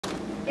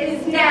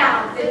is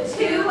now the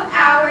 2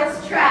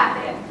 hours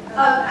traffic of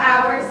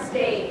our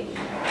stage.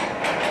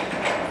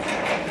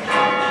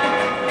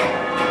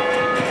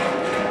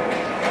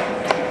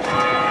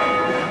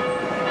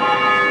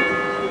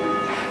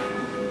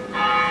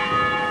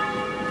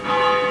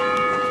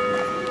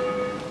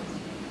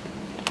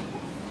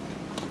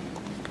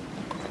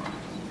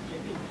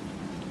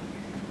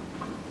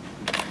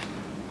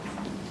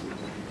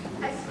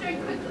 I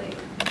stirred quickly,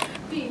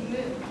 being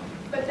moved,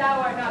 but thou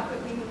art not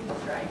quickly moved to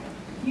strike.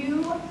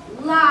 You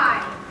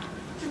lie.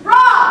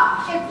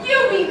 Draw, if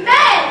you be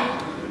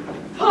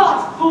men!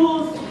 Part,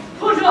 fools!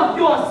 Put up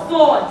your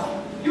swords!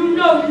 You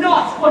know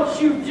not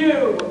what you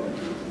do!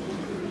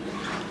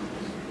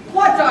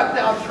 What art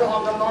thou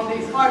strong among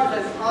these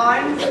heartless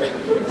hinds?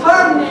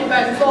 Turn thee,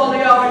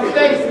 Benvolio, and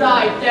face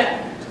thy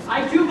death!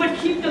 I do but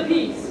keep the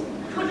peace.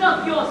 Put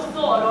up your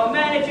sword, or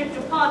manage it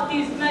to part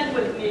these men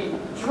with me.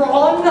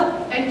 Drawn,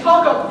 and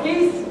talk of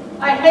peace?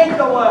 I hate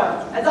the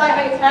word, as I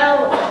hate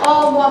hell,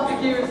 all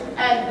Montagues,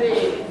 and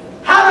thee.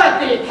 Have at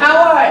thee,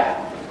 coward!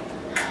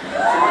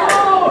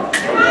 Oh!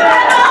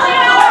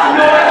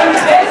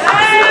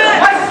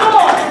 My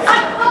sword!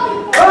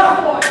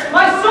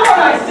 My sword,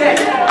 I say!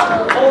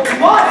 Old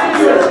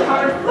Montague has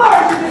come and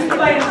flourishes his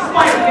blade in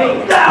spite of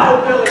me!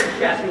 Thou